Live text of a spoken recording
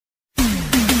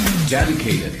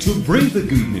dedicated to bring the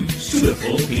good news to the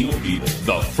Filipino people.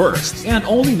 The first and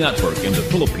only network in the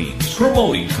Philippines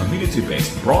promoting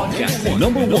community-based broadcasting.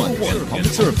 Number one in public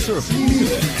service,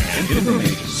 news and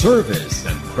information, service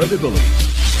and credibility.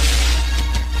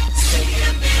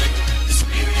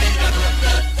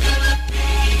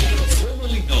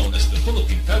 Formerly known as the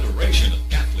Philippine Federation of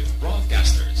Catholic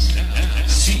Broadcasters, now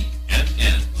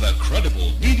CNN, the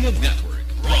credible media network,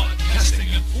 broadcasting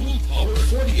in full power,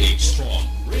 48 strong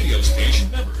radio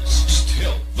station members,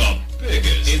 still the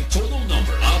biggest in total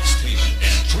number of stations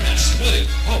and transmitted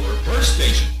power per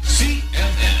station.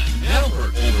 CNN now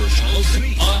heard over Channel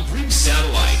 3 on Green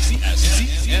Satellite as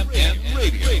CNN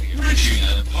Radio, reaching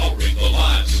and empowering the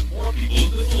lives of more people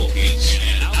in the Philippines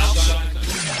and outside the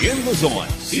country. In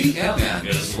Luzon, CNN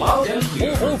is loud and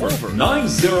clear over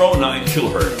 909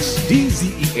 kilohertz.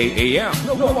 DZEA AM,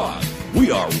 Laoag. We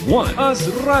are one as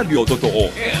Radyo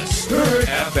Totoo and Stir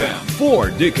FM.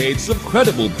 4 decades of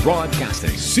credible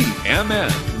broadcasting.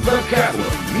 CNN, the Catholic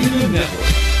Media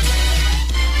Network.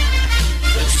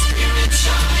 The spirit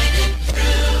shining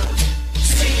through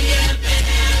CNN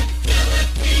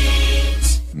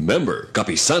Philippines. Member,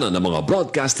 kapisanan ng mga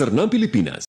broadcaster ng Pilipinas.